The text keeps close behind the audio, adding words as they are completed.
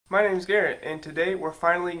My name's Garrett, and today we're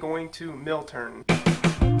finally going to Millturn.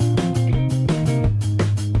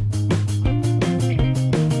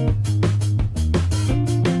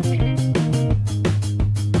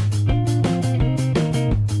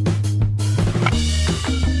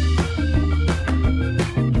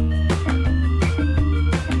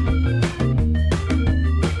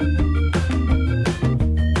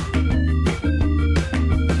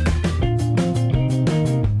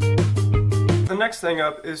 The next thing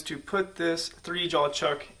up is to put this 3-jaw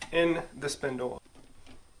chuck in the spindle.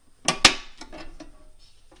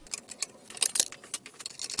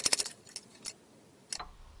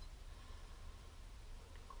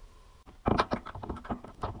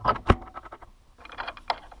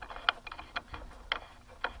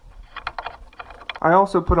 I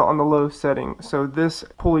also put it on the low setting, so this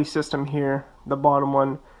pulley system here, the bottom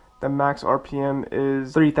one, the max RPM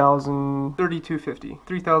is 3,250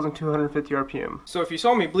 RPM. So if you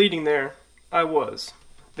saw me bleeding there, I was.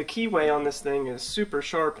 The keyway on this thing is super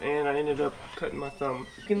sharp and I ended up cutting my thumb.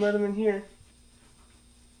 You can let him in here.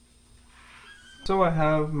 So I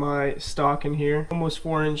have my stock in here, almost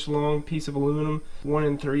 4-inch long piece of aluminum,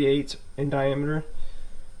 1 3/8 in diameter,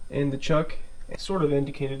 and the chuck, I sort of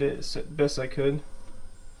indicated it as best I could.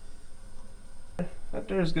 That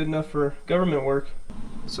there is good enough for government work.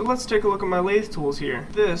 So let's take a look at my lathe tools here.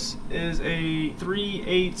 This is a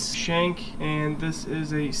 3/8 shank and this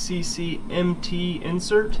is a CCMT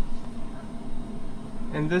insert.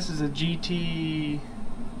 And this is a GT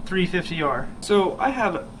 350R. So I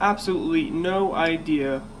have absolutely no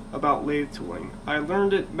idea about lathe tooling. I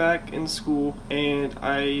learned it back in school and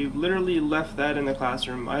I literally left that in the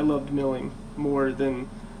classroom. I loved milling more than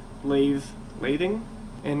lathing.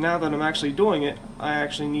 And now that I'm actually doing it, I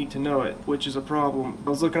actually need to know it, which is a problem.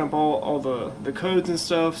 I was looking up all the codes and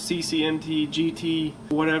stuff, CCMT, GT,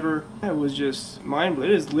 whatever. It was just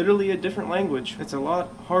mind-blowing. It is literally a different language. It's a lot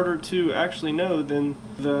harder to actually know than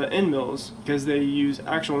the end mills because they use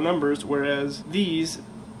actual numbers, whereas these,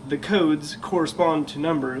 the codes correspond to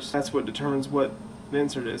numbers. That's what determines what the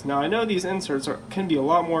insert is. Now I know these inserts can be a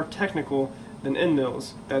lot more technical than end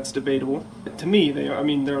mills. That's debatable. To me,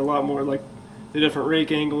 they're a lot more like the different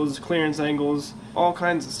rake angles, clearance angles, all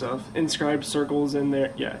kinds of stuff. Inscribed circles in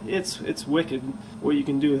there. Yeah, it's wicked what you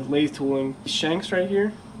can do with lathe tooling. These shanks right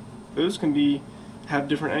here, those can have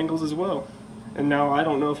different angles as well. And now I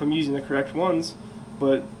don't know if I'm using the correct ones,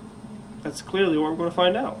 but that's clearly what we're going to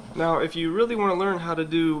find out. Now, if you really want to learn how to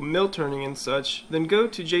do mill turning and such, then go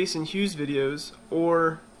to Jason Hughes' videos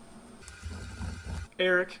or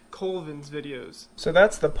Eric Colvin's videos. So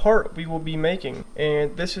that's the part we will be making,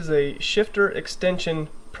 and this is a shifter extension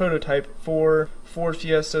prototype for Ford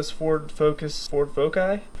Fiestas, Ford Focuses,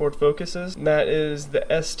 and that is the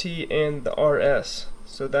ST and the RS.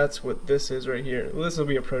 So that's what this is right here. This will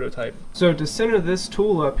be a prototype. So to center this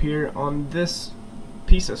tool up here on this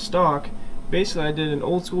piece of stock, basically I did an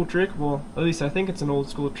old school trick. Well, at least I think it's an old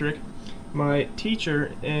school trick. My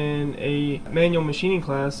teacher in a manual machining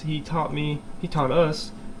class, he taught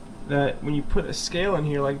us that when you put a scale in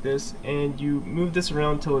here like this and you move this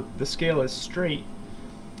around till the scale is straight,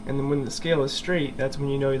 and then when the scale is straight, that's when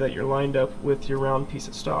you know that you're lined up with your round piece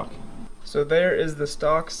of stock. So there is the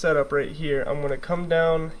stock setup right here. I'm going to come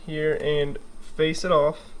down here and face it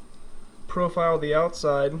off, profile the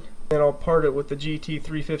outside, and I'll part it with the GT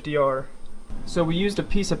 350R. So we used a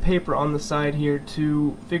piece of paper on the side here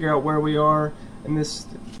to figure out where we are, and this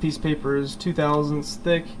piece of paper is 2/1000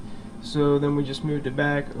 thick, so then we just moved it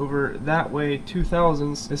back over that way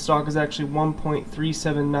 2/1000. This stock is actually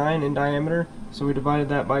 1.379 in diameter, so we divided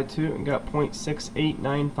that by 2 and got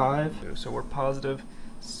 0.6895. So we're positive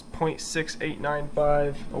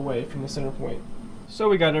 0.6895 away from the center point. So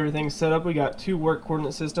we got everything set up. We got 2 work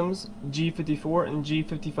coordinate systems, G54 and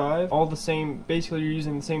G55. All the same, basically you're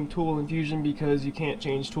using the same tool in Fusion because you can't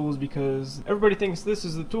change tools because everybody thinks this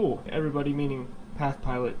is the tool. Everybody meaning Path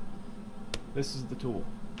Pilot. This is the tool.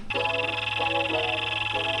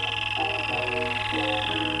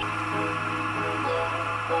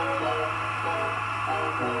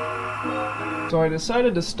 So I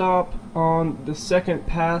decided to stop on the second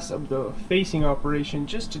pass of the facing operation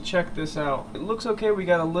just to check this out. It looks okay. We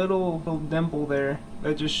got a little dimple there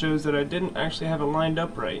that just shows that I didn't actually have it lined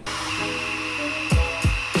up right.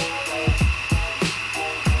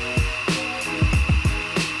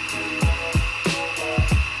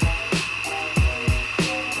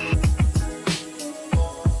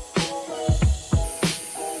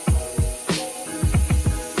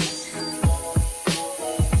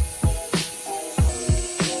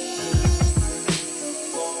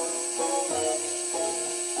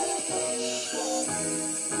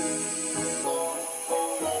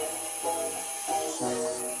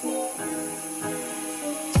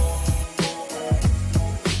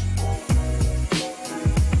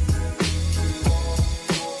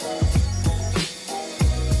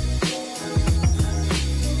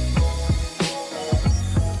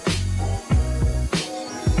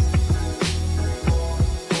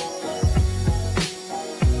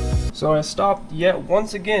 So I stopped yet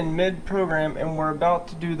once again mid-program, and we're about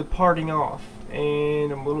to do the parting off.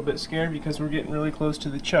 And I'm a little bit scared because we're getting really close to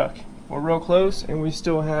the chuck. We're real close, and we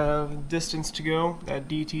still have distance to go at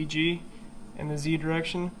DTG in the Z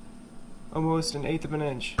direction, almost 1/8 of an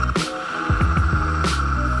inch.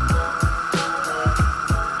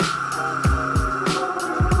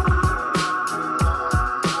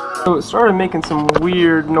 So it started making some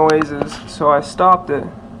weird noises, so I stopped it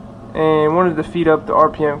and wanted to feed up the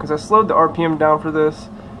RPM because I slowed the RPM down for this,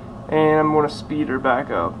 and I'm going to speed her back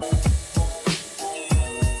up.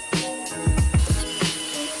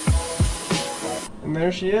 And there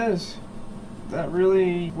she is. That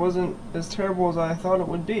really wasn't as terrible as I thought it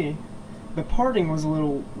would be. The parting was a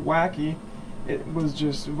little wacky. It was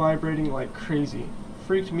just vibrating like crazy.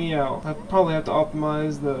 Freaked me out. I probably have to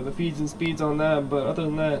optimize the feeds and speeds on that, but other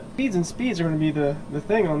than that, feeds and speeds are going to be the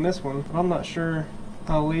thing on this one. But I'm not sure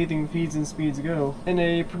how lathing feeds and speeds go. In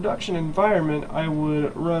a production environment, I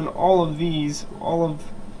would run all of these, all of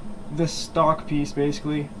this stock piece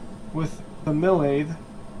basically, with the mill lathe,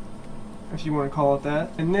 if you want to call it that,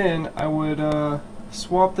 and then I would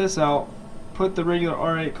swap this out, put the regular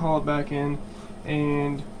R8 collet back in,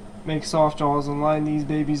 and make soft jaws and line these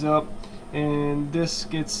babies up. And this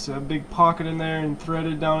gets a big pocket in there and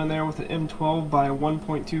threaded down in there with an M12 by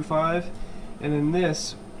 1.25, and then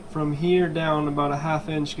this from here down about a 1/2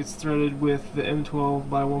 inch gets threaded with the M12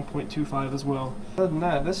 by 1.25 as well. Other than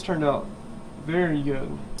that, this turned out very good.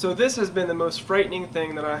 So this has been the most frightening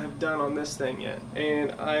thing that I have done on this thing yet,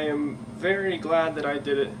 and I am very glad that I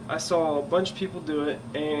did it. I saw a bunch of people do it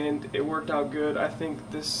and it worked out good. I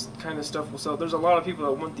think this kind of stuff will sell. There's a lot of people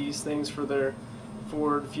that want these things for their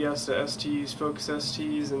Ford Fiesta STs, Focus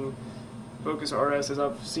STs, and Focus RS, as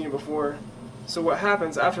I've seen before. So what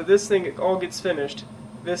happens after this thing all gets finished,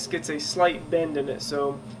 this gets a slight bend in it.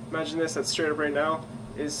 So imagine this that's straight up right now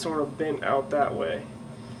is sort of bent out that way.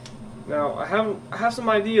 Now I have some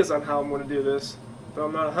ideas on how I'm going to do this, but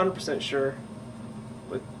I'm not 100% sure.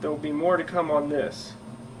 But there'll be more to come on this.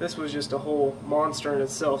 This was just a whole monster in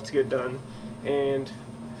itself to get done, and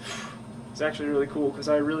it's actually really cool because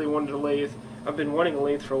I really wanted a lathe. I've been wanting a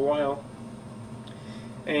lathe for a while,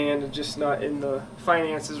 and just not in the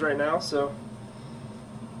finances right now, so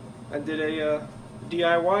I did a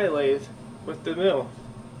DIY lathe with the mill.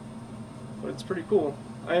 But it's pretty cool.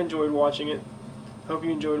 I enjoyed watching it. Hope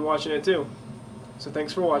you enjoyed watching it too. So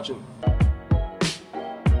thanks for watching.